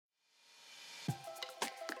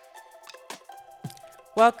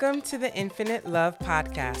Welcome to the Infinite Love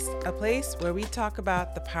Podcast, a place where we talk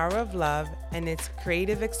about the power of love and its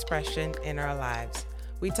creative expression in our lives.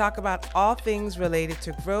 We talk about all things related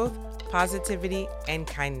to growth, positivity, and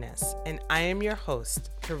kindness. And I am your host,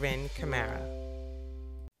 Corinne Camara.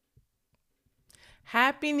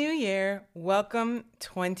 Happy New Year! Welcome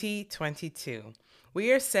 2022.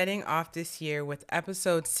 We are setting off this year with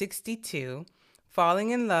episode 62, Falling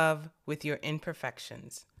in Love with Your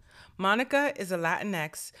Imperfections. Monica is a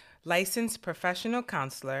Latinx licensed professional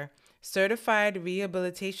counselor, certified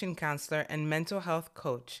rehabilitation counselor, and mental health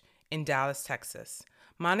coach in Dallas, Texas.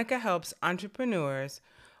 Monica helps entrepreneurs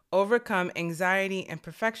overcome anxiety and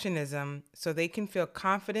perfectionism so they can feel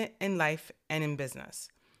confident in life and in business.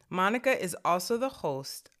 Monica is also the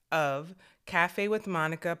host of Cafe with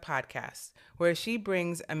Monica podcast, where she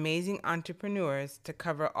brings amazing entrepreneurs to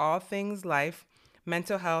cover all things life,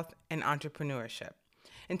 mental health, and entrepreneurship.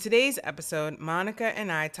 In today's episode, Monica and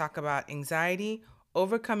I talk about anxiety,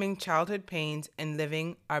 overcoming childhood pains, and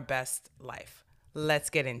living our best life. Let's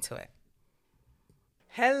get into it.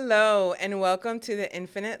 Hello, and welcome to the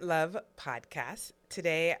Infinite Love Podcast.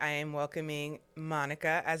 Today, I am welcoming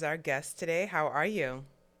Monica as our guest today. How are you?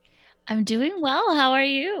 I'm doing well. How are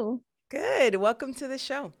you? Good. Welcome to the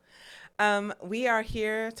show. We are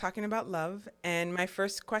here talking about love, and my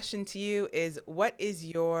first question to you is, what is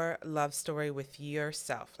your love story with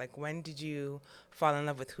yourself? Like, when did you fall in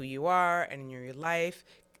love with who you are and in your life?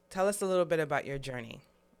 Tell us a little bit about your journey.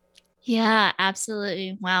 Yeah,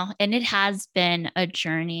 absolutely. Wow. And it has been a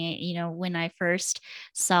journey. When I first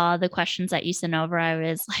saw the questions that you sent over, I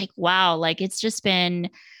was like, wow, like it's just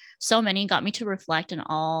been so many, got me to reflect on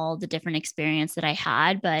all the different experience that I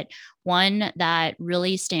had. But one that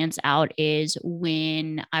really stands out is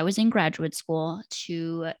when I was in graduate school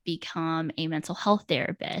to become a mental health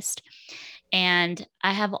therapist. And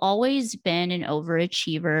I have always been an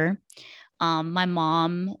overachiever. My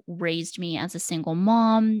mom raised me as a single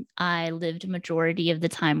mom. I lived a majority of the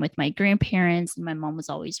time with my grandparents, and my mom was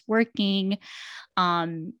always working.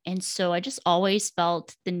 And so I just always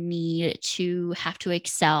felt the need to have to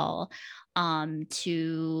excel,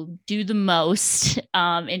 to do the most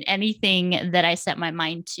in anything that I set my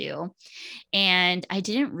mind to. And I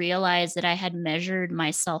didn't realize that I had measured my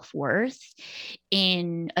self worth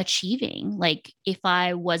in achieving. Like, if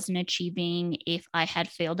I wasn't achieving, if I had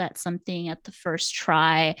failed at something at the first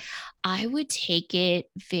try, I would take it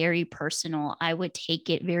very personal. I would take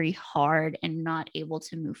it very hard and not able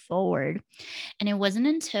to move forward. And it wasn't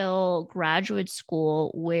until graduate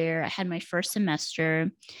school where I had my first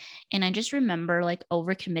semester and I just remember like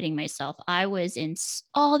overcommitting myself. I was in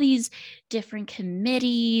all these different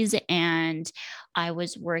committees and I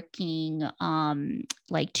was working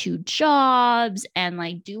like two jobs and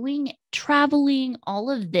like doing traveling, all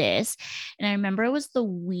of this. And I remember it was the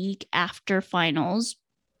week after finals.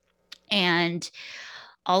 And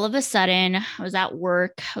all of a sudden, I was at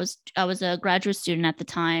work. I was a graduate student at the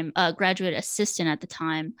time, a graduate assistant at the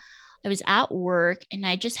time. I was at work and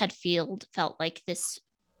I just had felt like this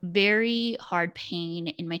very hard pain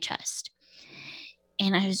in my chest.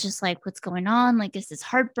 And I was just like, what's going on? Like, is this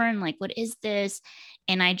heartburn? Like, what is this?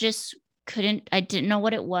 And I didn't know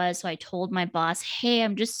what it was. So I told my boss, hey,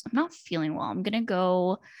 I'm not feeling well. I'm going to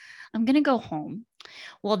go home.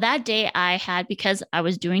 Well, that day I had, because I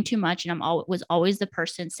was doing too much and was always the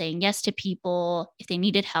person saying yes to people. If they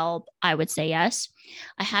needed help, I would say yes.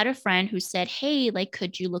 I had a friend who said, hey, like,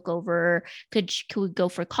 could you look over, could we go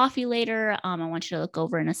for coffee later? I want you to look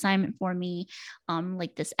over an assignment for me.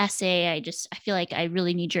 Like this essay. I feel like I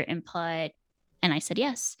really need your input. And I said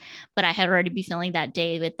yes. But I had already been feeling that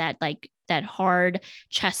day with that hard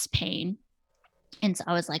chest pain. And so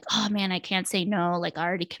I was like, oh man, I can't say no. Like, I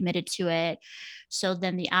already committed to it. So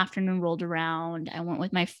then the afternoon rolled around. I went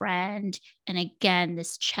with my friend. And again,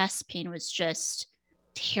 this chest pain was just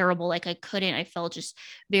terrible. Like, I felt just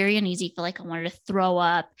very uneasy, felt like I wanted to throw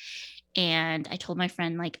up. And I told my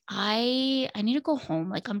friend, like, I need to go home.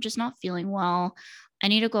 Like, I'm just not feeling well. I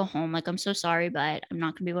need to go home. Like, I'm so sorry, but I'm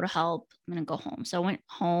not gonna be able to help. I'm gonna go home. So I went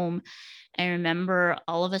home. I remember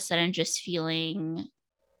all of a sudden just feeling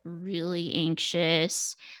really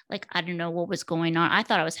anxious. Like, I don't know what was going on. I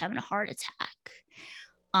thought I was having a heart attack.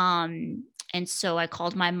 And so I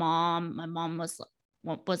called my mom. My mom was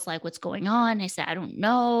like, what's going on? I said, I don't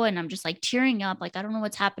know. And I'm just like tearing up. Like, I don't know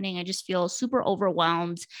what's happening. I just feel super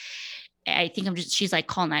overwhelmed. I think she's like,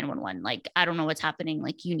 call 911. Like, I don't know what's happening.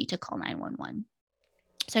 Like, you need to call 911.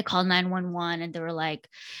 So I called 911 and they were like,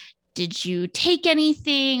 did you take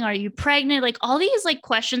anything? Are you pregnant? Like, all these like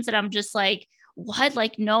questions that I'm just like, what?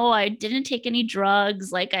 Like, no, I didn't take any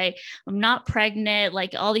drugs. Like, I'm not pregnant.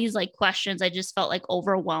 Like, all these like questions. I just felt like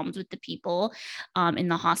overwhelmed with the people in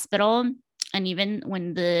the hospital. And even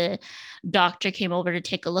when the doctor came over to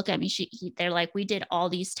take a look at me, they're like, we did all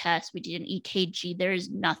these tests. We did an EKG. There's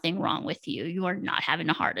nothing wrong with you. You are not having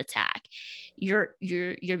a heart attack. You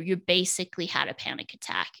basically had a panic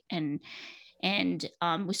attack. And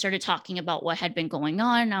we started talking about what had been going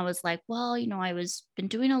on. And I was like, well, I was been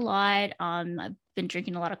doing a lot. I've been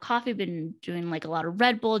drinking a lot of coffee, been doing like a lot of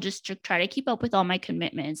Red Bull just to try to keep up with all my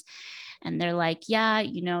commitments. And they're like, yeah,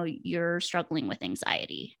 you're struggling with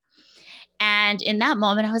anxiety. And in that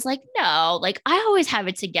moment, I was like, no, like I always have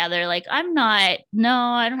it together. Like I'm not, no,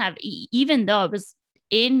 I don't have, even though I was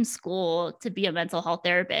in school to be a mental health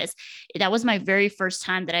therapist, that was my very first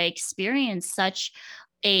time that I experienced such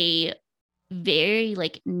a very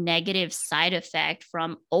like negative side effect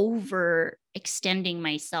from over extending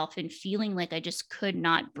myself and feeling like I just could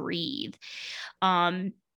not breathe.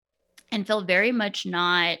 Um, and felt very much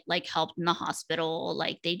not like helped in the hospital.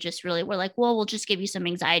 Like they just really were like, well, we'll just give you some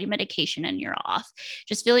anxiety medication and you're off.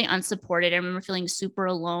 Just feeling unsupported. I remember feeling super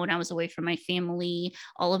alone. I was away from my family.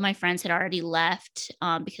 All of my friends had already left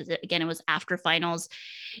because, again, it was after finals.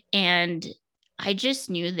 And I just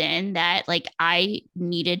knew then that like I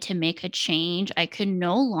needed to make a change. I could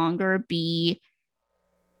no longer be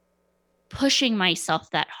pushing myself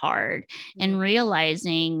that hard and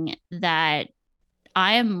realizing that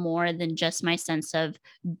I am more than just my sense of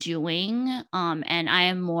doing. And I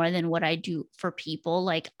am more than what I do for people.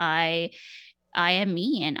 Like I am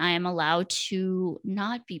me and I am allowed to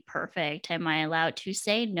not be perfect. Am I allowed to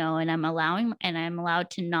say no? And I'm allowed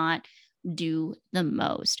to not do the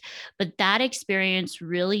most. But that experience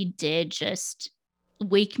really did just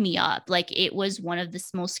wake me up. Like it was one of the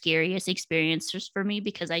most scariest experiences for me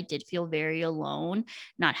because I did feel very alone,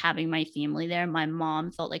 not having my family there. My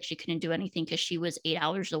mom felt like she couldn't do anything because she was 8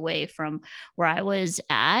 hours away from where I was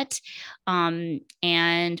at. And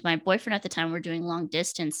my boyfriend at the time, we're doing long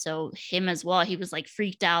distance. So him as well, he was like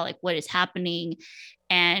freaked out, like what is happening?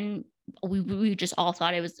 And we just all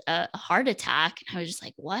thought it was a heart attack. And I was just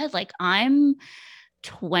like, what? Like I'm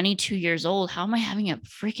 22 years old. How am I having a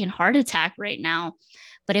freaking heart attack right now?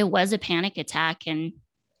 But it was a panic attack. And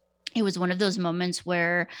it was one of those moments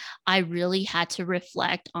where I really had to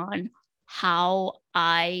reflect on how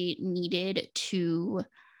I needed to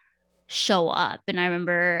show up. And I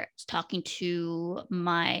remember talking to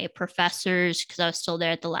my professors because I was still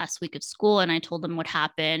there at the last week of school and I told them what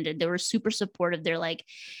happened. And they were super supportive. They're like,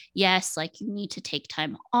 yes, like you need to take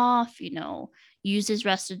time off, use this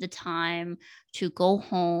rest of the time to go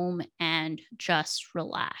home and just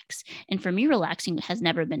relax. And for me, relaxing has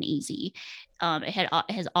never been easy. It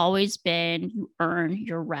has always been you earn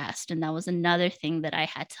your rest. And that was another thing that I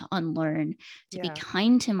had to unlearn to be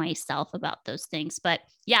kind to myself about those things. But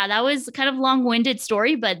yeah, that was kind of long-winded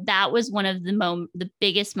story, but that was one of the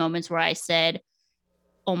biggest moments where I said,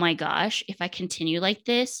 oh my gosh, if I continue like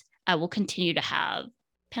this, I will continue to have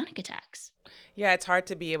panic attacks. Yeah, it's hard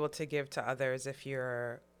to be able to give to others if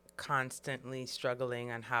you're constantly struggling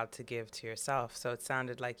on how to give to yourself. So it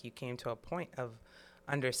sounded like you came to a point of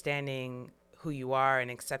understanding who you are and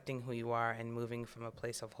accepting who you are and moving from a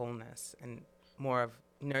place of wholeness and more of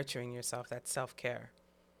nurturing yourself. That's self care.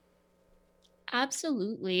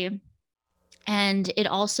 Absolutely. And it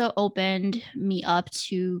also opened me up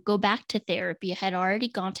to go back to therapy. I had already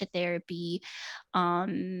gone to therapy,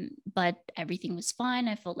 but everything was fine.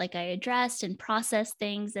 I felt like I addressed and processed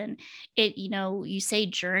things. And you say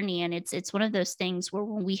journey, and it's one of those things where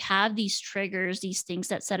when we have these triggers, these things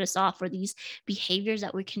that set us off, or these behaviors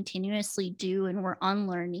that we continuously do, and we're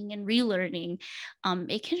unlearning and relearning,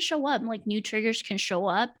 it can show up. Like new triggers can show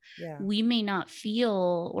up. Yeah. We may not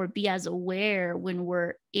feel or be as aware when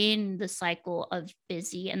we're in the cycle of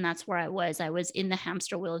busy. And that's where I was in the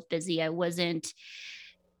hamster wheel of busy. I wasn't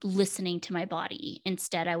listening to my body.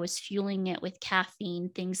 Instead, I was fueling it with caffeine,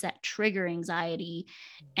 things that trigger anxiety,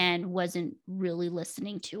 and wasn't really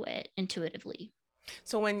listening to it intuitively.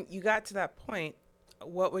 So when you got to that point,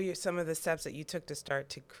 what were some of the steps that you took to start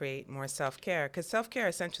to create more self care? Because self care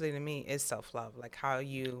essentially to me is self love. Like how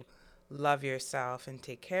you love yourself and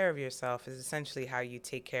take care of yourself is essentially how you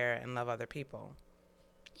take care and love other people.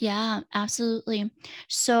 Yeah, absolutely.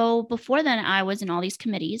 So before then, I was in all these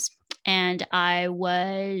committees and I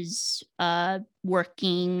was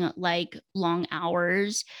working like long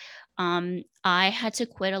hours. I had to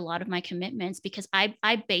quit a lot of my commitments because I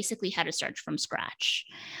basically had to start from scratch.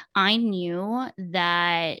 I knew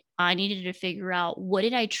that I needed to figure out what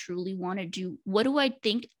did I truly want to do? What do I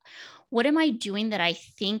think? what am I doing that I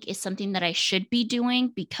think is something that I should be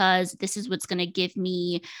doing because this is what's going to give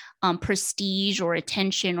me prestige or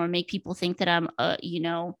attention or make people think that I'm a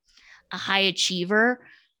high achiever.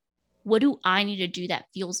 What do I need to do that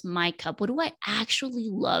feels my cup? What do I actually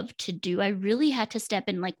love to do? I really had to step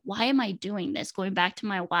in, like, why am I doing this? Going back to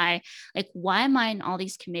my why, like, why am I in all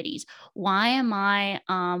these committees? Why am I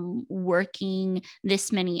working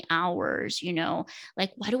this many hours?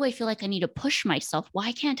 Like, why do I feel like I need to push myself?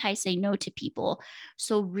 Why can't I say no to people?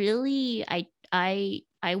 So really, I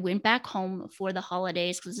went back home for the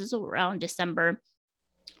holidays because this is around December.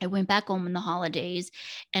 I went back home in the holidays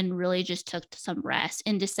and really just took some rest.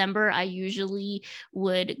 In December, I usually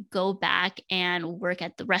would go back and work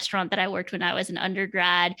at the restaurant that I worked when I was an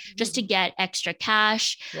undergrad just to get extra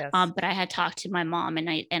cash. Yes. But I had talked to my mom and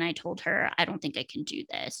I told her, I don't think I can do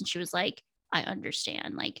this. And she was like, I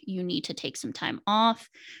understand. Like, you need to take some time off.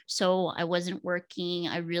 So I wasn't working.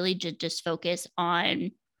 I really did just focus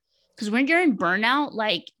on, because when you're in burnout,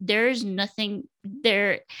 like, there's nothing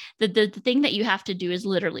there. The thing that you have to do is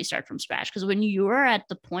literally start from scratch, because when you are at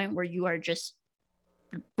the point where you are just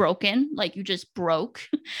broken, like you just broke,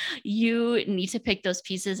 you need to pick those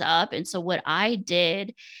pieces up. And so what I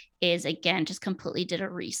did is, again, just completely did a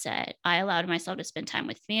reset. I allowed myself to spend time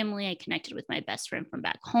with family. I connected with my best friend from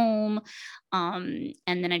back home. And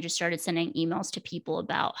then I just started sending emails to people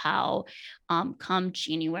about how come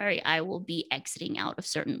January, I will be exiting out of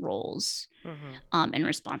certain roles Hmm. and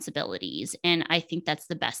responsibilities. And I think that's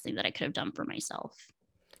the best thing that I could have done for myself.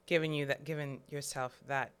 Giving yourself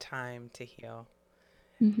that time to heal.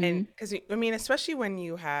 And Mm-hmm. because, I mean, especially when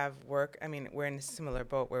you have work, I mean, we're in a similar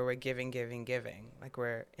boat where we're giving, giving, giving. Like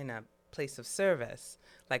we're in a place of service,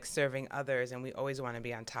 like serving others. And we always want to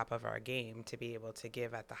be on top of our game to be able to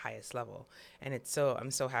give at the highest level. And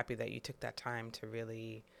I'm so happy that you took that time to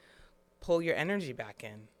really pull your energy back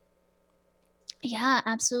in. Yeah,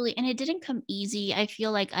 absolutely. And it didn't come easy. I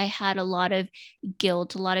feel like I had a lot of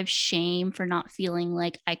guilt, a lot of shame for not feeling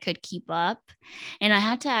like I could keep up. And I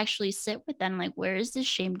had to actually sit with them, like, where is this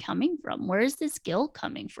shame coming from? Where is this guilt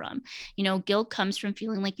coming from? Guilt comes from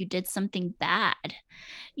feeling like you did something bad,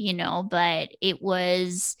 but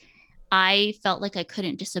I felt like I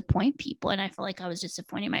couldn't disappoint people. And I felt like I was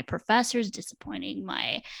disappointing my professors, disappointing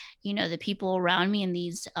the people around me in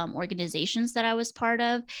these organizations that I was part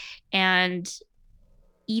of. And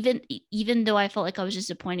even though I felt like I was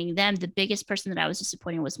disappointing them, the biggest person that I was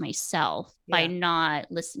disappointing was myself by Yeah. not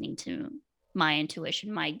listening to my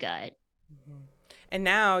intuition, my gut. Hmm. And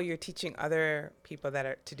now you're teaching other people that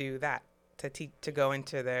are to do that, to go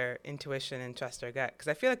into their intuition and trust their gut. Because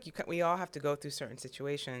I feel like we all have to go through certain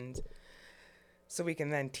situations so we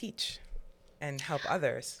can then teach and help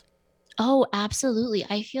others. Oh, absolutely.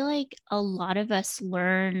 I feel like a lot of us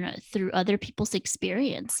learn through other people's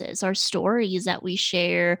experiences. Our stories that we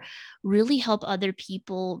share really help other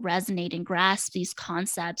people resonate and grasp these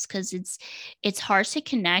concepts, because it's hard to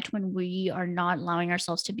connect when we are not allowing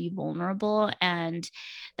ourselves to be vulnerable. And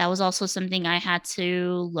that was also something I had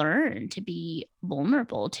to learn, to be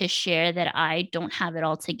vulnerable, to share that I don't have it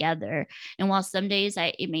all together. And while some days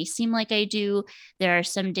it may seem like I do, there are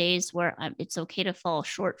some days where it's okay to fall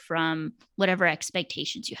short from whatever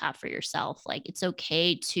expectations you have for yourself. Like, it's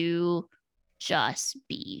okay to just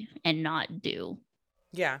be and not do.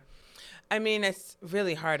 Yeah. I mean, it's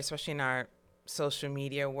really hard, especially in our social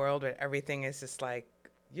media world where everything is just like,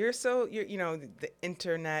 the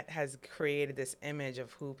internet has created this image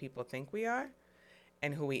of who people think we are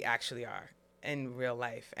and who we actually are in real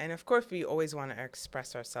life. And of course, we always want to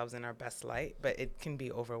express ourselves in our best light, but it can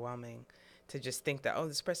be overwhelming to just think that, oh,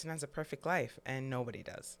 this person has a perfect life and nobody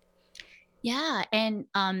does. Yeah, and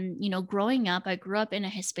growing up, I grew up in a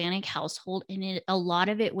Hispanic household, and a lot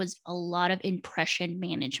of it was a lot of impression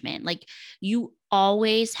management. Like, you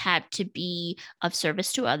always had to be of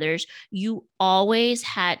service to others. You always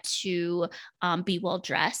had to be well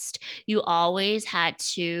dressed. You always had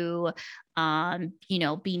to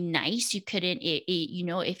be nice. You couldn't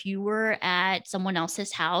if you were at someone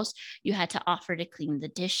else's house, you had to offer to clean the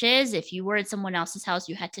dishes. If you were at someone else's house,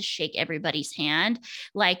 you had to shake everybody's hand.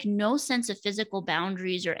 Like, no sense of physical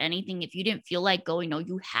boundaries or anything. If you didn't feel like going, no,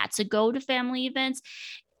 you had to go to family events.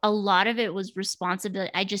 A lot of it was responsibility.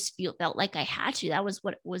 I just felt like I had to. That was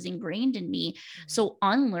what was ingrained in me. Mhm. So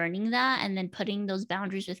unlearning that and then putting those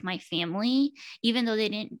boundaries with my family, even though they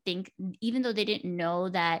didn't think, even though they didn't know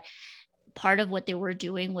that part of what they were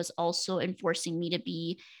doing was also enforcing me to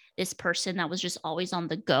be this person that was just always on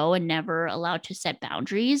the go and never allowed to set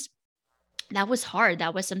boundaries. That was hard.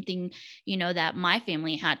 That was something, that my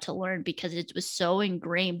family had to learn, because it was so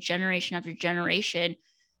ingrained generation after generation.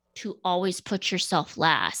 to always put yourself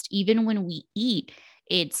last. Even when we eat,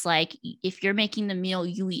 it's like if you're making the meal,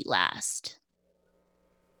 you eat last.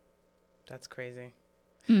 That's crazy.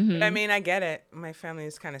 But I Mm-hmm. mean, I get it. My family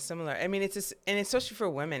is kind of similar. I mean, it's just, and especially for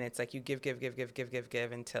women, it's like you give, give, give, give, give, give,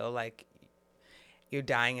 give until like you're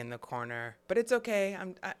dying in the corner. But it's okay.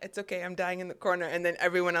 It's okay. I'm dying in the corner, and then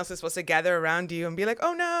everyone else is supposed to gather around you and be like,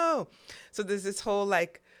 "Oh no!" So there's this whole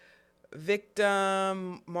like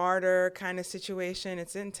victim martyr kind of situation.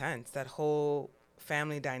 It's intense. That whole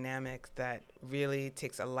family dynamic that really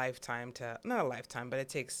takes a lifetime to, not a lifetime, but it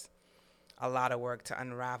takes a lot of work to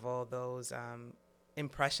unravel those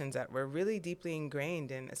impressions that were really deeply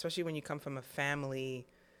ingrained in, especially when you come from a family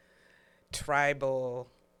tribal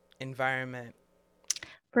environment.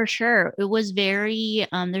 For sure. It was very,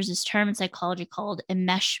 there's this term in psychology called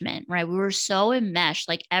enmeshment, right? We were so enmeshed,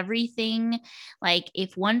 like everything, like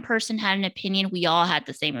if one person had an opinion, we all had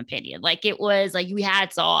the same opinion. Like it was like we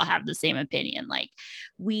had to all have the same opinion. Like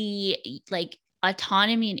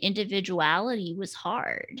autonomy and individuality was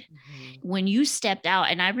hard Hmm. when you stepped out.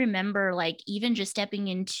 And I remember like even just stepping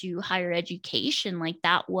into higher education, like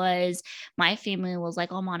that was my family was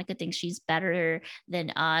like, oh, Monica thinks she's better than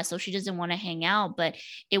us, so she doesn't want to hang out. But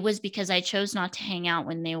it was because I chose not to hang out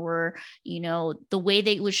when they were, the way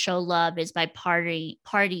they would show love is by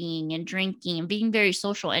partying and drinking and being very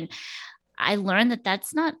social. And I learned that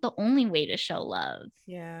that's not the only way to show love.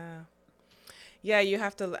 Yeah. Yeah, you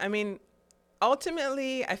have to, I mean,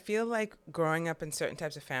 ultimately, I feel like growing up in certain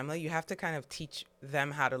types of family, you have to kind of teach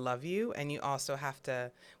them how to love you. And you also have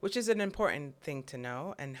to, which is an important thing to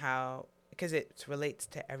know, and how, because it relates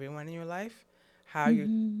to everyone in your life, how you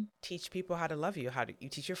Mm-hmm. teach people how to love you. How do you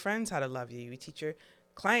teach your friends how to love you? You teach your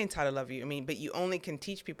clients how to love you. I mean, but you only can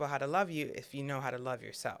teach people how to love you if you know how to love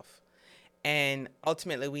yourself. And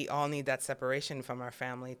ultimately, we all need that separation from our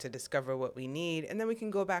family to discover what we need. And then we can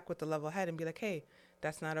go back with the level head and be like, hey,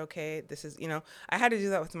 that's not okay. This is, I had to do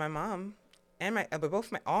that with my mom and but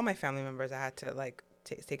both all my family members. I had to like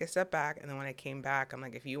take a step back. And then when I came back, I'm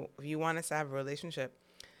like, if you want us to have a relationship,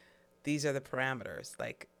 these are the parameters.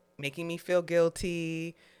 Like making me feel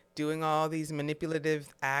guilty, doing all these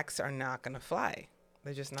manipulative acts are not going to fly.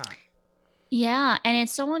 They're just not. Yeah, and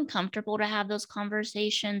it's so uncomfortable to have those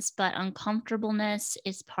conversations, but uncomfortableness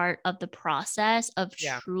is part of the process of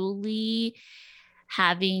Yeah. truly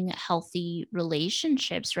having healthy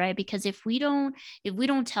relationships, right? Because if we don't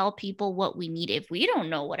tell people what we need, if we don't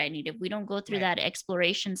know what I need, if we don't go through Right. that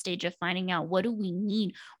exploration stage of finding out what do we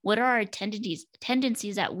need, what are our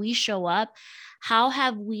tendencies that we show up, how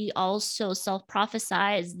have we also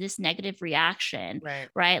self-prophesized this negative reaction, Right.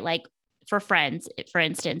 right? Like for friends, for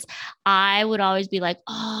instance, I would always be like,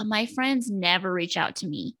 oh, my friends never reach out to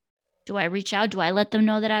me. Do I reach out? Do I let them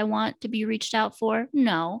know that I want to be reached out for?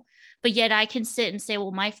 No. But yet I can sit and say,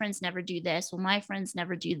 well, my friends never do this. Well, my friends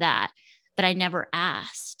never do that. But I never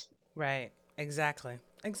asked. Right. Exactly.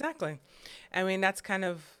 Exactly. I mean, that's kind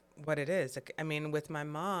of what it is. Like, I mean, with my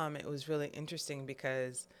mom, it was really interesting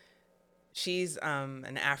because she's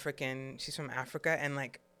an African. She's from Africa, and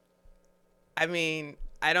like, I mean,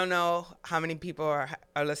 I don't know how many people are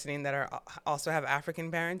listening that are also have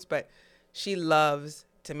African parents, but she loves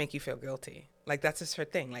to make you feel guilty. Like that's just her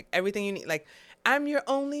thing. Like everything you need. Like I'm your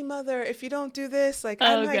only mother. If you don't do this, like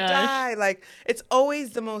I Oh might gosh. die. Like it's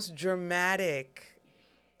always the most dramatic.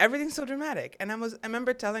 Everything's so dramatic. And I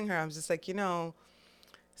remember telling her, I was just like,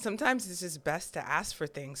 sometimes it's just best to ask for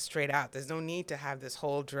things straight out. There's no need to have this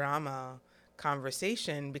whole drama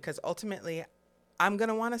conversation because ultimately I'm going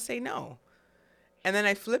to want to say no. And then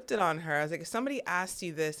I flipped it on her. I was like, if somebody asks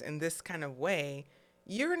you this in this kind of way,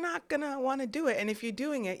 you're not going to want to do it. And if you're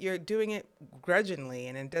doing it, you're doing it grudgingly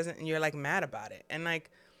and and you're like mad about it. And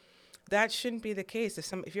like, that shouldn't be the case.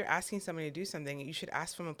 If you're asking somebody to do something, you should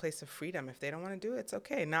ask from a place of freedom. If they don't want to do it, it's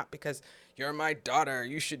okay. Not because you're my daughter,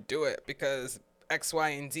 you should do it because X, Y,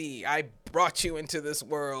 and Z. I brought you into this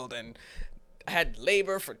world and had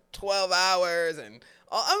labor for 12 hours and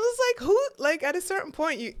I was like, who? Like at a certain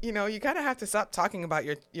point, you kind of have to stop talking about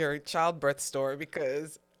your childbirth story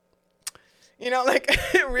because like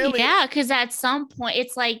it really. Yeah, because at some point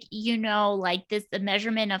it's like, like this the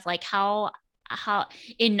measurement of like how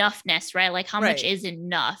enoughness, right? Like how much Right. is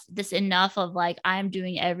enough? This enough of like I'm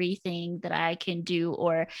doing everything that I can do,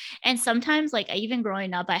 or and sometimes like even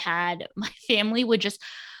growing up, I had my family would just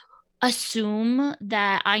assume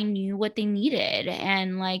that I knew what they needed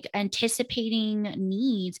and like anticipating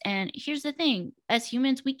needs. And here's the thing, as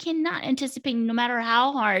humans, we cannot anticipate no matter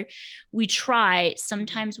how hard we try. Mhm.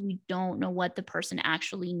 Sometimes we don't know what the person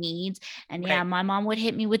actually needs. And yeah, Right. my mom would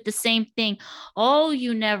hit me with the same thing. Oh,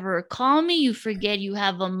 you never call me. You forget you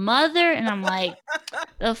have a mother. And I'm like,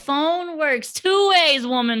 the phone works two ways,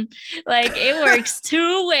 woman. Like it works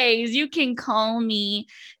two ways. You can call me,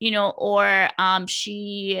 or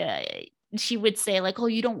she would say like, "Oh,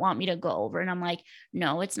 you don't want me to go over." And I'm like,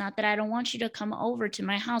 "No, it's not that I don't want you to come over to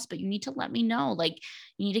my house, but you need to let me know. Like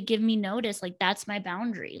you need to give me notice. Like that's my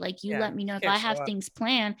boundary. Like you Yeah, let me know you if can't I show have up. things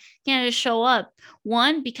planned, can't just show up.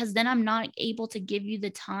 One, because then I'm not able to give you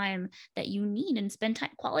the time that you need and spend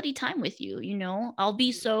time quality time with you, I'll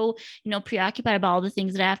be so preoccupied about all the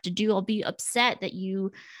things that I have to do. I'll be upset that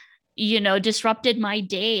you disrupted my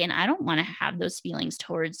day, and I don't want to have those feelings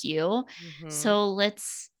towards you. Hmm. So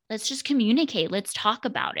let's just communicate. Let's talk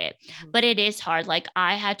about it. Hmm. But it is hard. Like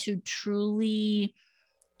I had to truly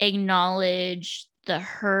acknowledge the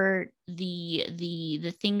hurt,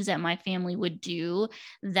 the things that my family would do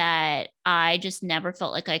that I just never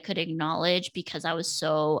felt like I could acknowledge because I was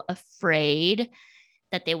so afraid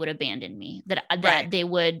that they would abandon me, that Right. they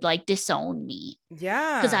would like disown me.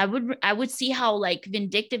 Because Yeah. I would see how like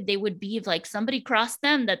vindictive they would be if like somebody crossed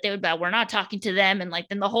them, that they would be like, we're not talking to them, and like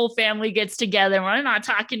then the whole family gets together and we're not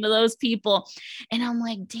talking to those people. And I'm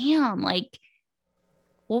like, damn, like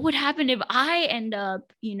what would happen if I end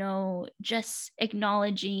up, just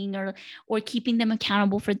acknowledging or keeping them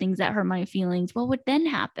accountable for things that hurt my feelings? What would then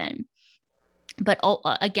happen? But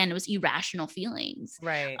again, it was irrational feelings,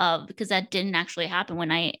 Right. because that didn't actually happen. When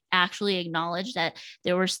I actually acknowledged that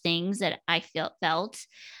there was things that I felt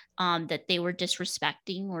that they were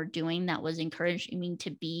disrespecting or doing that was encouraging me to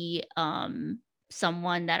be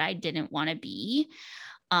someone that I didn't want to be.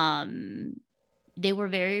 um, they were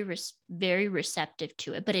very receptive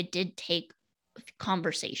to it, but it did take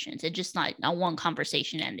conversations. It just not one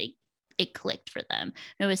conversation, and it clicked for them.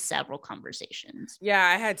 It was several conversations. Yeah,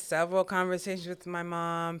 I had several conversations with my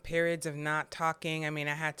mom, periods of not talking. I mean,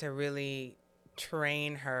 I had to really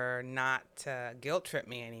train her not to guilt trip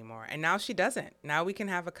me anymore. And now she doesn't. Now we can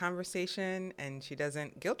have a conversation and she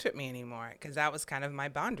doesn't guilt trip me anymore because that was kind of my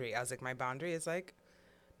boundary. I was like, my boundary is like,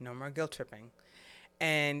 no more guilt tripping.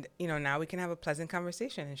 And, now we can have a pleasant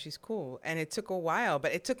conversation and she's cool. And it took a while,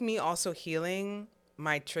 but it took me also healing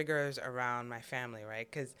my triggers around my family, right?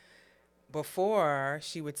 Because before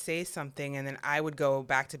she would say something and then I would go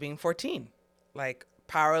back to being 14, like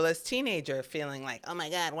powerless teenager feeling like, oh my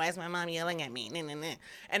God, why is my mom yelling at me? Nah, nah, nah.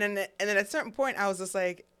 And then at a certain point I was just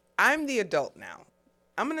like, I'm the adult now.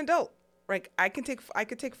 I'm an adult. Like I could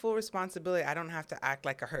take full responsibility. I don't have to act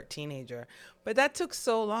like a hurt teenager. But that took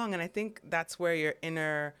so long, and I think that's where your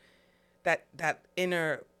inner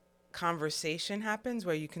conversation happens,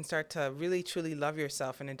 where you can start to really truly love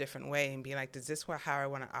yourself in a different way and be like, is this how I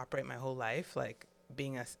want to operate my whole life, like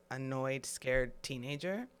being a annoyed scared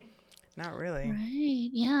teenager? Not really. Right.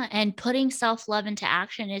 Yeah. And putting self love into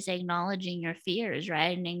action is acknowledging your fears,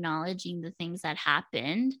 right? And acknowledging the things that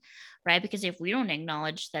happened, right? Because if we don't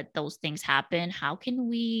acknowledge that those things happen, how can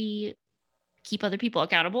we keep other people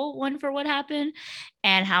accountable, one, for what happened?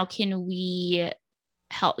 And how can we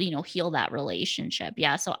help, heal that relationship?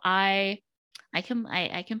 Yeah. So I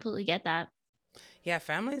completely get that. Yeah,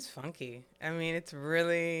 family is funky. I mean, it's a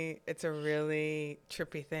really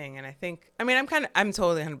trippy thing. And I'm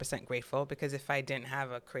totally 100% grateful, because if I didn't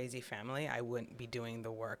have a crazy family, I wouldn't be doing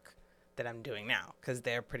the work that I'm doing now, because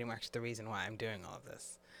they're pretty much the reason why I'm doing all of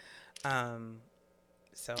this. Um,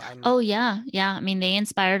 so I'm, Oh yeah. Yeah. I mean, they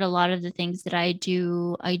inspired a lot of the things that I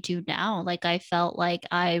do now. Like I felt like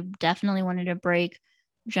I definitely wanted to break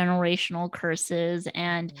generational curses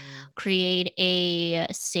and mm, create a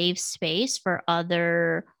safe space for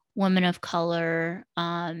other women of color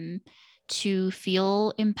to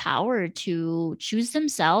feel empowered to choose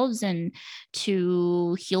themselves and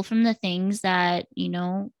to heal from the things that,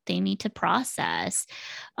 they need to process.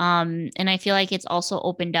 And I feel like it's also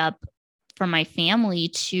opened up for my family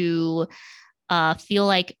to feel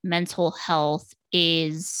like mental health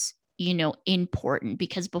is important,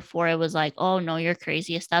 because before it was like, oh no, you're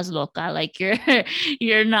crazy, estás loca, like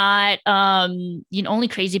you're not, only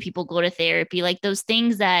crazy people go to therapy, like those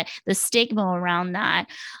things, that the stigma around that.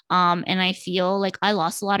 And I feel like I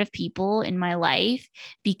lost a lot of people in my life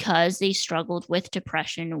because they struggled with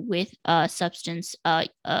depression, with substance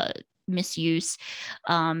misuse,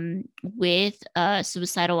 with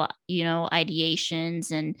suicidal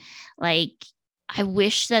ideations. And like I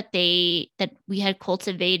wish that we had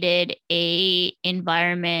cultivated a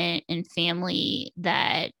environment and family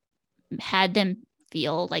that had them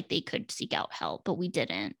feel like they could seek out help, but we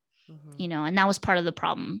didn't, Hmm. you know, and that was part of the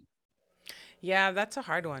problem. Yeah, that's a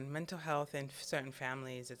hard one. Mental health in certain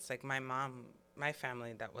families, it's like my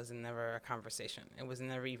family, that was never a conversation. It was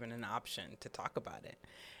never even an option to talk about it.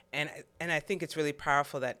 And I think it's really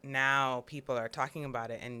powerful that now people are talking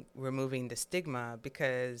about it and removing the stigma,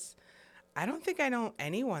 because I don't think I know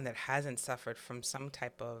anyone that hasn't suffered from some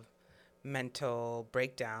type of mental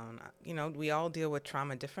breakdown. You know, we all deal with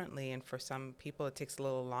trauma differently, and for some people it takes a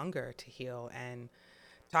little longer to heal, and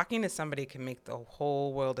talking to somebody can make the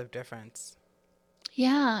whole world of difference.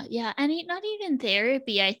 Yeah, yeah. And not even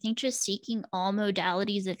therapy. I think just seeking all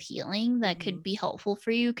modalities of healing that could Hmm. be helpful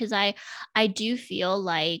for you. Cause I do feel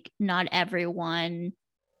like not everyone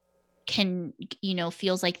can, you know,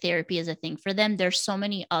 feels like therapy is a thing for them. There's so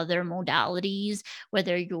many other modalities,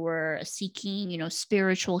 whether you're seeking, you know,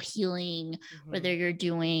 spiritual healing, Hmm. whether you're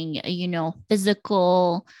doing, you know,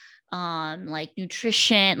 physical, like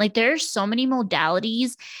nutrition, like there's so many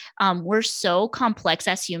modalities. We're so complex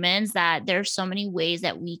as humans that there's so many ways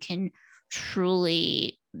that we can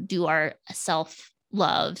truly do our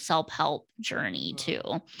self-love, self-help journey too.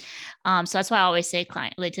 Hmm. So that's why I always say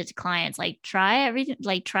like to clients, like try everything,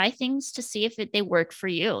 like try things to see if they work for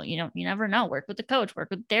you. You know, you never know. Work with a coach, work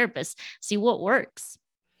with a therapist, see what works.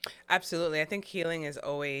 Absolutely. I think healing is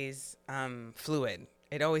always fluid.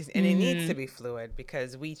 It always, and it needs Mm-hmm. to be fluid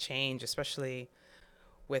because we change, especially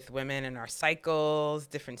with women in our cycles,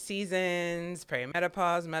 different seasons,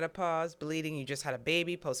 perimenopause, menopause, bleeding. You just had a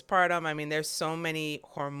baby, postpartum. I mean, there's so many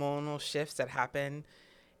hormonal shifts that happen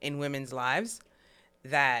in women's lives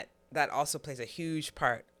that also plays a huge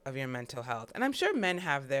part of your mental health. And I'm sure men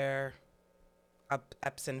have their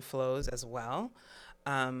ups and flows as well.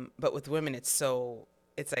 But with women, it's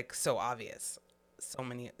like so obvious. So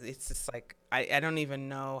many, it's just like, I don't even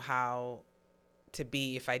know how to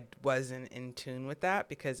be if I wasn't in tune with that,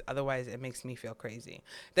 because otherwise it makes me feel crazy.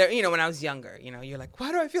 There, you know, when I was younger, you know, you're like,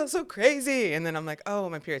 why do I feel so crazy? And then I'm like, oh,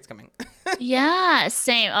 my period's coming. Yeah,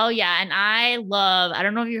 same. Oh, yeah. And I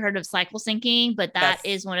don't know if you heard of cycle syncing, but that Yes.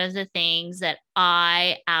 is one of the things that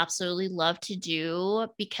I absolutely love to do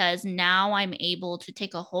because now I'm able to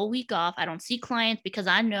take a whole week off. I don't see clients because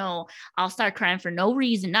I know I'll start crying for no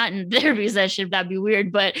reason, not in therapy session, that'd be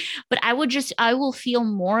weird, but I will feel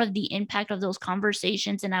more of the impact of those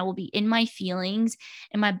conversations and I will be in my feelings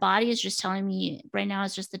and my body is just telling me right now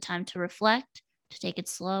is just the time to reflect, to take it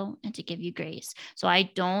slow and to give you grace. So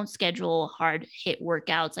I don't schedule hard hit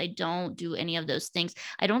workouts. I don't do any of those things.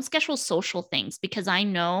 I don't schedule social things because I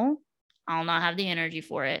know I'll not have the energy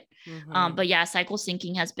for it. Hmm. But yeah, cycle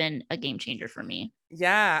syncing has been a game changer for me.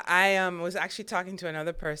 Yeah, I was actually talking to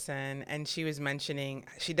another person, and she was mentioning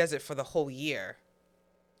she does it for the whole year.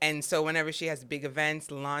 And so whenever she has big events,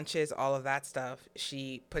 launches, all of that stuff,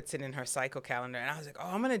 she puts it in her cycle calendar. And I was like, oh,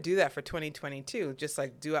 I'm going to do that for 2022. Just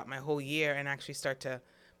like do out my whole year and actually start to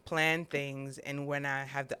plan things. And when I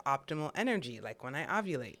have the optimal energy, like when I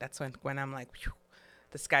ovulate, that's when I'm like, phew,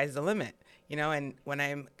 the sky's the limit, you know? And when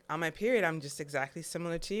I'm on my period, I'm just exactly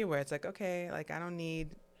similar to you, where it's like, okay, like I don't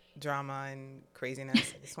need drama and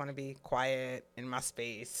craziness. I just want to be quiet in my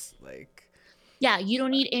space. Yeah, you don't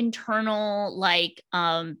need internal like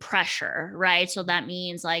pressure, right? So that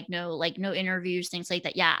means like no interviews, things like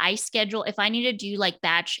that. Yeah, I schedule if I need to do like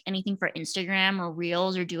batch anything for Instagram or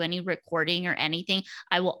reels or do any recording or anything,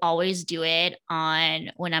 I will always do it on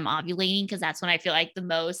when I'm ovulating because that's when I feel like the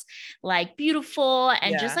most like beautiful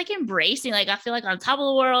and just Yeah, like embracing, like I feel like on top of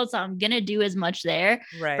the world, so I'm going to do as much there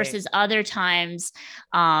right. versus other times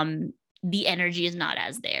um the energy is not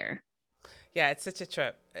as there. Yeah, it's such a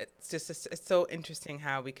trip. It's just it's so interesting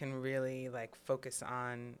how we can really like focus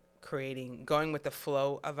on creating going with the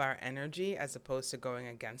flow of our energy as opposed to going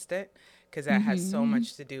against it, because that has so Mhm.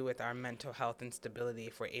 much to do with our mental health and stability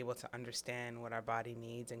if we're able to understand what our body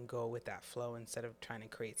needs and go with that flow instead of trying to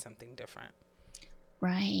create something different.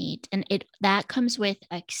 Right. And it that comes with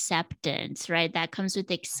acceptance, right? That comes with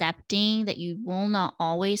accepting that you will not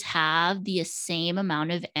always have the same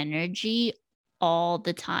amount of energy all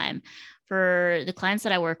the time. For the clients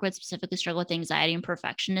that I work with, specifically struggle with anxiety and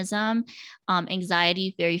perfectionism.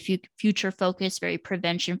 Anxiety, very future focused, very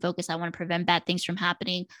prevention focused. I want to prevent bad things from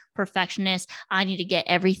happening. Perfectionist, I need to get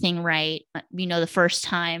everything right, you know, the first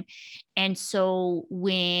time. And so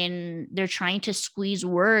when they're trying to squeeze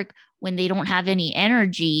work when they don't have any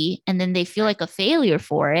energy and then they feel Right. like a failure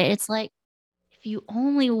for it, it's like if you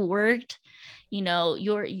only worked, you know,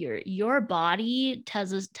 your body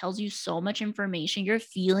tells you so much information, your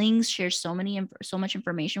feelings share so much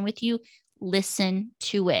information with you. Listen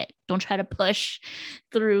to it, don't try to push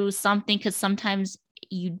through something because sometimes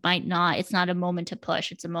you might not, it's not a moment to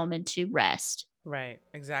push, it's a moment to rest. Right,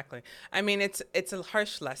 exactly. I mean, it's a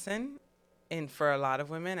harsh lesson in for a lot of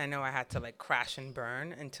women. I know I had to like crash and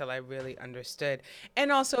burn until I really understood.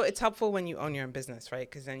 And also, it's helpful when you own your own business, right?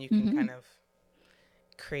 Because then you can Mm-hmm. kind of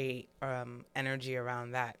create energy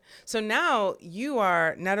around that. So now you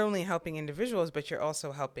are not only helping individuals, but you're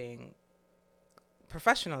also helping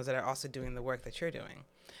professionals that are also doing the work that you're doing.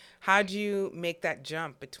 How do you make that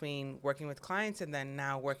jump between working with clients and then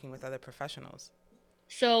now working with other professionals?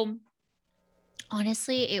 So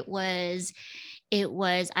honestly,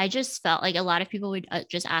 I just felt like a lot of people would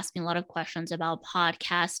just ask me a lot of questions about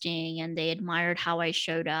podcasting, and they admired how I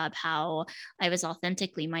showed up, how I was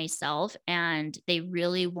authentically myself, and they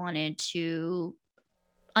really wanted to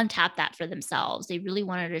untap that for themselves. They really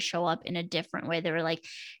wanted to show up in a different way. They were like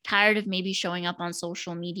tired of maybe showing up on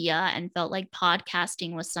social media, and felt like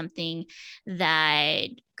podcasting was something that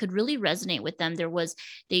could really resonate with them.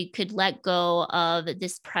 They could let go of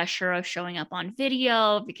this pressure of showing up on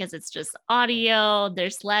video because it's just audio.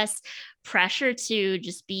 There's less pressure to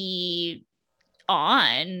just be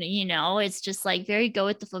on, it's just like very go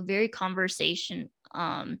with the flow, very conversation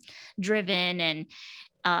driven. And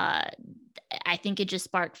uh I think it just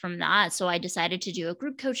sparked from that. So I decided to do a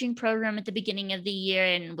group coaching program at the beginning of the year,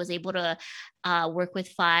 and was able to work with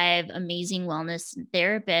 5 amazing wellness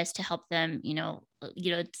therapists to help them,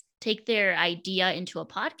 take their idea into a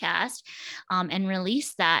podcast, and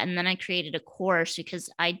release that. And then I created a course because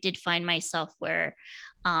I did find myself where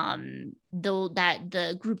though that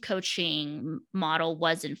the group coaching model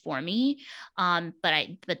wasn't for me,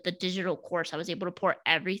 but the digital course, I was able to pour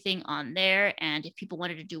everything on there, and if people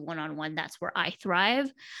wanted to do one-on-one, that's where I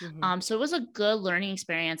thrive. Hmm. So it was a good learning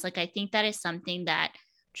experience. Like, I think that is something that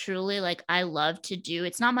truly, like, I love to do.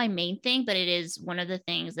 It's not my main thing, but it is one of the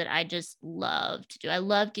things that I just love to do. I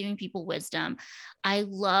love giving people wisdom. I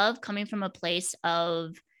love coming from a place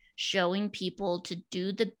of showing people to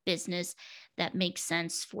do the business that makes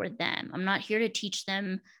sense for them. I'm not here to teach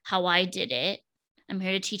them how I did it. I'm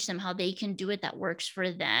here to teach them how they can do it that works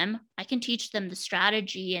for them. I can teach them the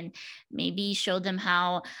strategy and maybe show them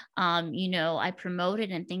how, I promote it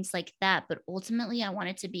and things like that. But ultimately, I want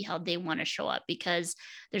it to be how they want to show up, because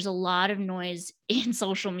there's a lot of noise in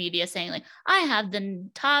social media saying, like, I have the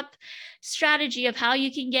top strategy of how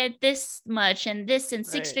you can get this much and this and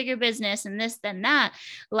Right. six-figure business and this, then that.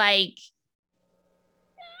 Like,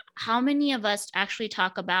 how many of us actually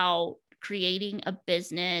talk about creating a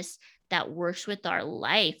business that works with our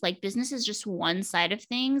life? Like, business is just one side of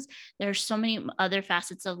things. There's so many other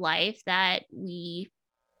facets of life that we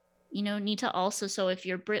need to also. So if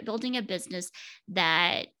you're building a business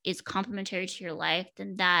that is complementary to your life,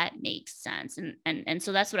 then that makes sense. And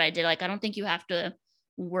so that's what I did. Like, I don't think you have to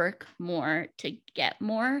work more to get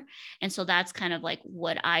more. And so that's kind of like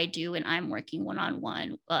what I do. And I'm working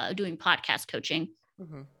one-on-one, doing podcast coaching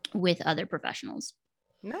Hmm. with other professionals.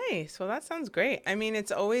 Nice. Well, that sounds great. I mean,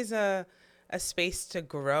 it's always a space to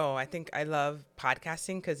grow. I think I love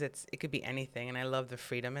podcasting because it could be anything, and I love the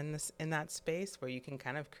freedom in that space where you can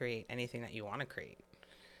kind of create anything that you want to create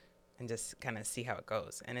and just kind of see how it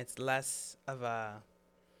goes. And it's less of a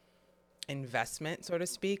investment, so to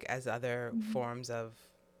speak, as other Mhm. forms of,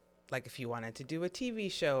 like, if you wanted to do a TV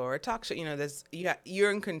show or a talk show,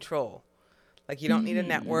 you're in control. Like, you don't need a Mhm.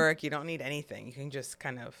 network, you don't need anything. You can just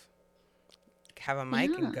kind of have a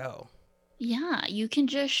mic and Yeah. go. Yeah. You can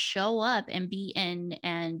just show up and be in,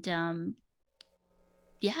 and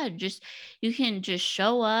yeah, just you can just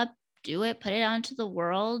show up, do it, put it out into the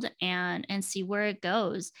world, and see where it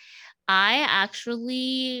goes. I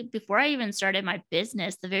actually, before I even started my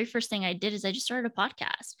business, the very first thing I did is I just started a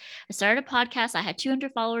podcast. I started a podcast. I had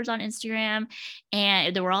 200 followers on Instagram,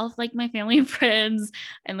 and they were all like my family and friends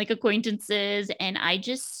and like acquaintances. And I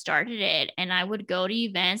just started it. And I would go to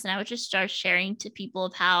events, and I would just start sharing to people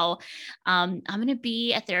of how, I'm going to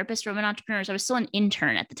be a therapist for women entrepreneurs. I was still an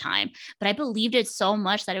intern at the time, but I believed it so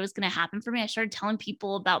much that it was going to happen for me. I started telling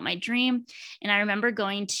people about my dream. And I remember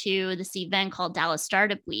going to this event called Dallas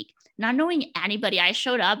Startup Week, not knowing anybody. I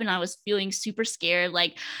showed up and I was feeling super scared,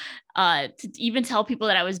 like, to even tell people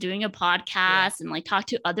that I was doing a Yeah. podcast, and like talk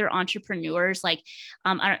to other entrepreneurs. Like,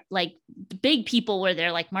 like the big people were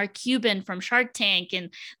there, like Mark Cuban from Shark Tank,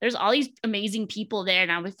 and there's all these amazing people there,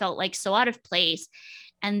 and I felt like so out of place.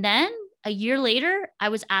 And then a year later, I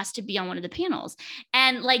was asked to be on one of the panels.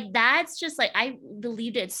 And like, that's just like, I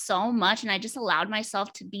believed it so much, and I just allowed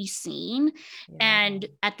myself to be seen. Yeah. And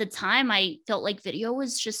at the time, I felt like video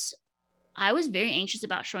was just, I was very anxious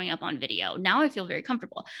about showing up on video. Now I feel very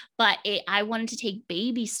comfortable, but I wanted to take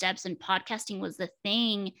baby steps, and podcasting was the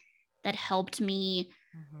thing that helped me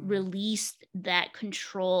release that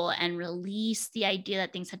control and release the idea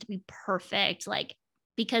that things had to be perfect. Like,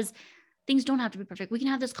 because things don't have to be perfect. We can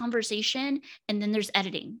have this conversation and then there's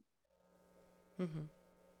editing. Mm-hmm.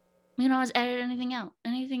 We can always edit anything out,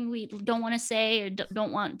 anything we don't want to say or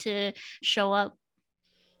don't want to show up.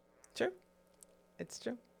 True. It's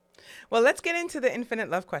true. Well, let's get into the infinite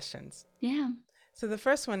love questions. Yeah. So the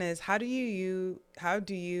first one is, how do you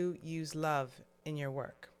use love in your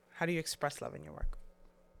work? How do you express love in your work?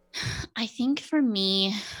 I think for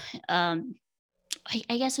me, I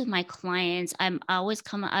guess with my clients, I always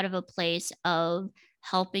come out of a place of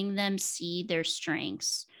helping them see their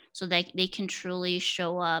strengths so that they can truly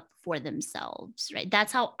show up for themselves, right?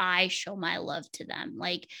 That's how I show my love to them.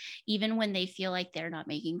 Like, even when they feel like they're not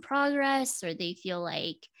making progress or they feel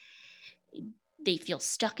like they feel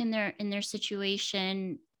stuck in their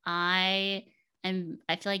situation, I feel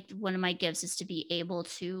like one of my gifts is to be able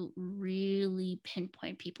to really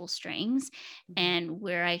pinpoint people's strengths Mm-hmm. and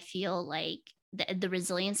where I feel like the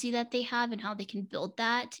resiliency that they have and how they can build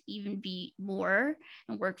that to even be more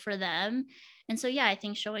and work for them. And so, yeah, I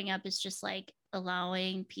think showing up is just like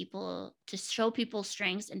allowing people to show people's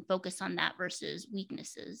strengths and focus on that versus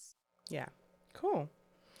weaknesses. Yeah. Cool.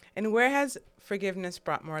 And where has forgiveness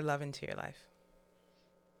brought more love into your life?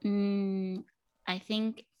 Mm, I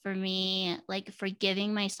think for me, like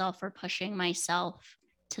forgiving myself for pushing myself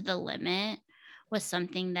to the limit was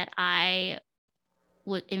something that am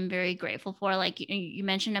very grateful for. Like you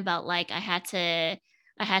mentioned about like I had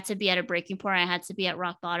to be at a breaking point. I had to be at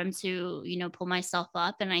rock bottom to, pull myself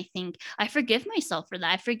up. And I think I forgive myself for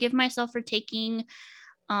that. I forgive myself for taking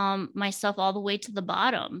myself all the way to the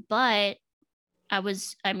bottom. But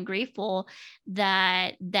I'm grateful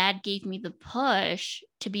that that gave me the push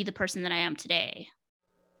to be the person that I am today.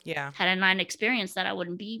 Yeah. Had I not experienced that, I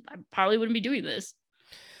probably wouldn't be doing this.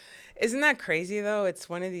 Isn't that crazy though? It's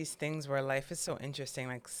one of these things where life is so interesting.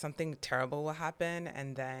 Like something terrible will happen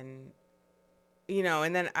and then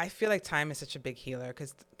and then I feel like time is such a big healer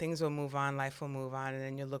because things will move on, life will move on, and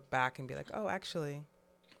then you'll look back and be like, oh, actually,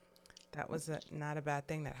 that was not a bad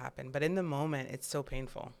thing that happened. But in the moment, it's so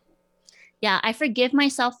painful. Yeah, I forgive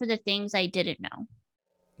myself for the things I didn't know.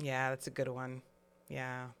 Yeah, that's a good one.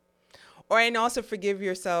 Yeah. Or and also forgive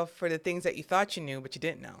yourself for the things that you thought you knew, but you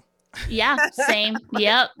didn't know. Yeah, same.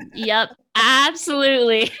 Yep.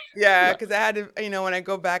 Absolutely. Yeah, because I had to, when I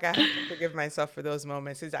go back, I have to forgive myself for those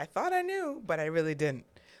moments. Because I thought I knew, but I really didn't.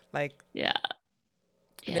 Like, Yeah.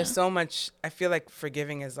 there's Yeah. so much. I feel like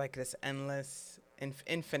forgiving is like this endless,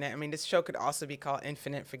 infinite. I mean, this show could also be called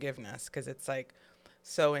Infinite Forgiveness because it's like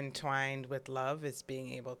so entwined with love is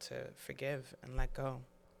being able to forgive and let go.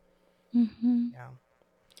 Mm-hmm. Yeah.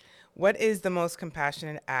 What is the most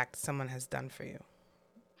compassionate act someone has done for you?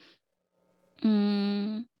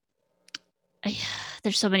 Mm, I,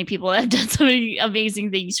 there's so many people that have done so many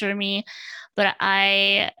amazing things for me, but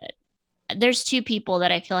there's two people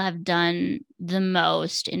that I feel have done the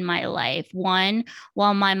most in my life. One,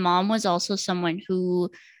 while my mom was also someone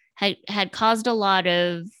who had caused a lot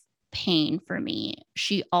of pain for me,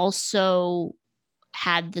 she also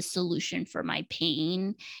had the solution for my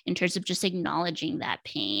pain in terms of just acknowledging that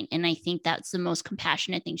pain. And I think that's the most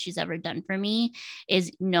compassionate thing she's ever done for me, is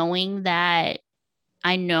knowing that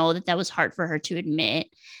I know that that was hard for her to admit,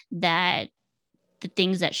 that the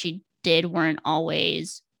things that she did weren't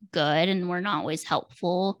always good and were not always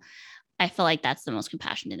helpful. I feel like that's the most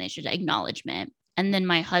compassionate thing, should acknowledgement. And then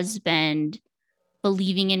my husband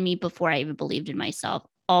believing in me before I even believed in myself,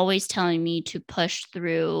 always telling me to push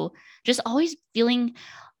through, just always feeling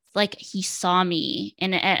like he saw me.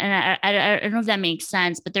 And I don't know if that makes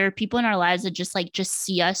sense, but there are people in our lives that just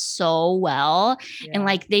see us so well, and Yeah.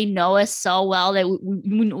 like they know us so well that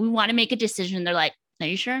we want to make a decision. They're like, are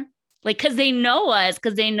you sure? Like, because they know us,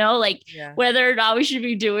 because they know like Yeah. whether or not we should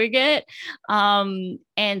be doing it.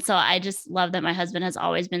 And so I just love that my husband has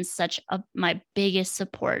always been my biggest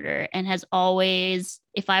supporter, and has always,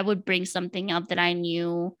 if I would bring something up that I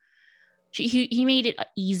knew, he made it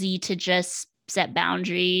easy to just set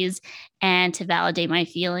boundaries and to validate my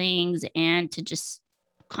feelings and to just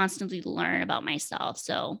constantly learn about myself.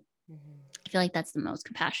 So Hmm. I feel like that's the most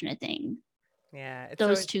compassionate thing Yeah. It's those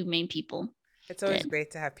always two main people it's always did.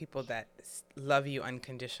 great to have people that love you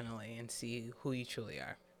unconditionally and see who you truly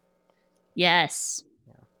are. Yes.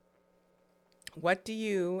 Yeah. What do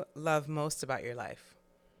you love most about your life?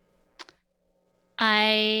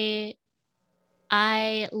 I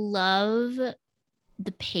I love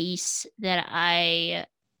the pace that I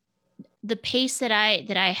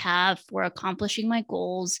have for accomplishing my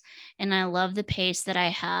goals, and I love the pace that I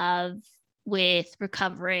have with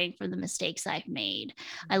recovering from the mistakes I've made.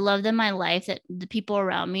 I love in my life that the people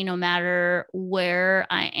around me, no matter where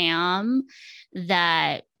I am,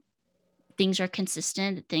 that things are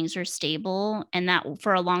consistent, that things are stable. And that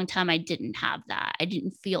for a long time, I didn't have that. I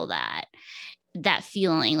didn't feel that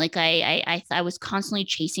feeling. Like I was constantly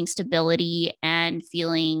chasing stability and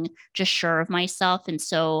feeling just sure of myself. And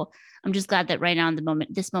so I'm just glad that right now in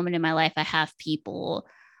this moment in my life, I have people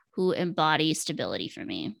who embody stability for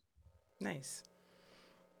me. Nice.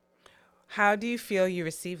 How do you feel you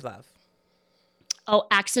receive love? Oh,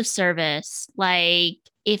 acts of service. Like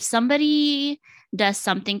if somebody does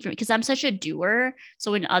something for me, because I'm such a doer.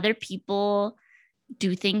 So when other people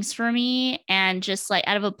do things for me and just like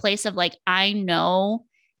out of a place of like, I know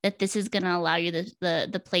that this is going to allow you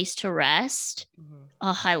the place to rest. Mm-hmm.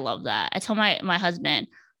 Oh, I love that. I tell my husband,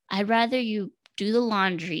 I'd rather you do the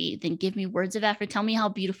laundry than give me words of affirmation. Tell me how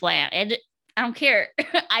beautiful I am. And I don't care.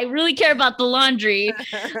 I really care about the laundry.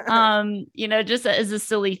 Just as a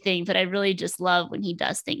silly thing, but I really just love when he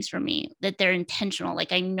does things for me, that they're intentional.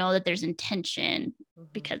 Like I know that there's intention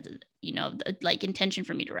because, like intention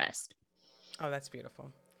for me to rest. Oh, that's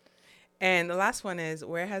beautiful. And the last one is,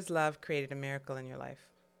 where has love created a miracle in your life?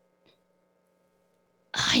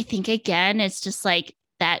 I think again, it's just like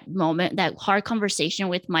that moment, that hard conversation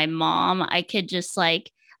with my mom. I could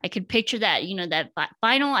picture that, that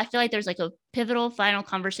final, I feel like there's like a pivotal final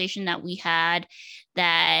conversation that we had,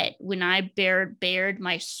 that when I bared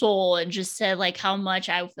my soul and just said like how much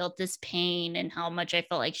I felt this pain and how much I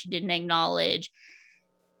felt like she didn't acknowledge.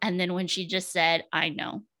 And then when she just said, I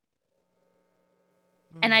know.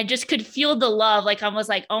 And I just could feel the love. Like I was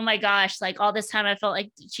like, oh my gosh, like all this time I felt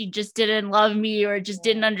like she just didn't love me or just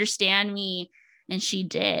didn't understand me. And she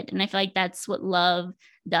did. And I feel like that's what love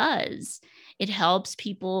does. It helps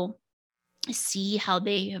people see how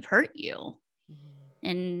they have hurt you.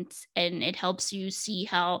 And it helps you see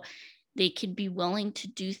how they can be willing to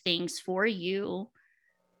do things for you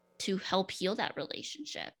to help heal that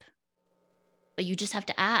relationship. But you just have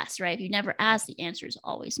to ask, right? If you never ask, the answer is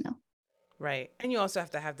always no. Right. And you also have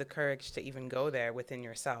to have the courage to even go there within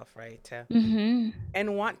yourself, right?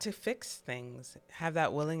 And want to fix things. Have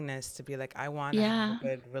that willingness to be like, I want to have a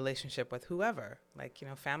good relationship with whoever. Like,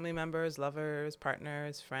 family members, lovers,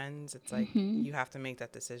 partners, friends. It's like you have to make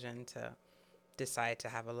that decision to decide to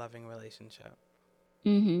have a loving relationship.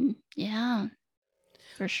 Yeah,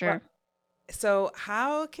 for sure. Well, so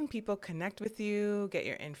how can people connect with you, get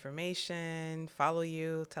your information, follow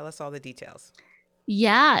you? Tell us all the details.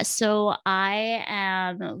 Yeah, so I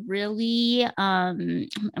am really, I'm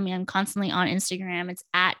constantly on Instagram. It's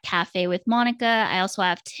at Cafe with Monica. I also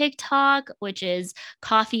have TikTok, which is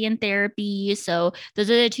Coffee and Therapy. So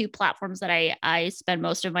those are the two platforms that I spend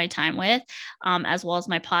most of my time with, as well as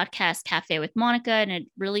my podcast, Cafe with Monica. And it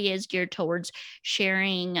really is geared towards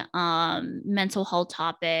sharing mental health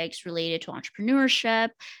topics related to entrepreneurship,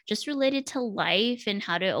 just related to life and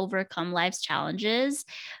how to overcome life's challenges.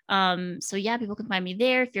 So yeah, people can find me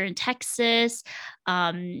there. If you're in Texas,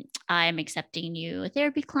 I'm accepting new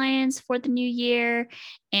therapy clients for the new year.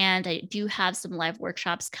 And I do have some live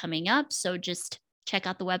workshops coming up. So just check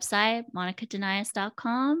out the website,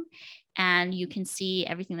 monicadenias.com, and you can see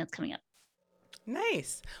everything that's coming up.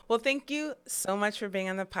 Nice. Well, thank you so much for being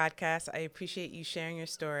on the podcast. I appreciate you sharing your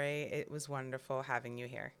story. It was wonderful having you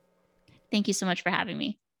here. Thank you so much for having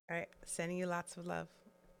me. All right. Sending you lots of love.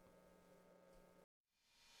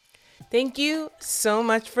 Thank you so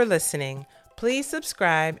much for listening. Please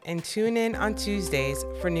subscribe and tune in on Tuesdays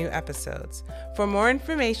for new episodes. For more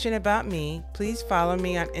information about me, please follow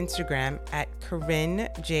me on Instagram at Corinne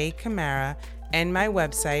J. Camara and my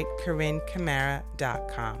website,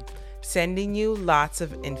 CorinneCamara.com. Sending you lots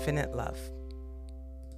of infinite love.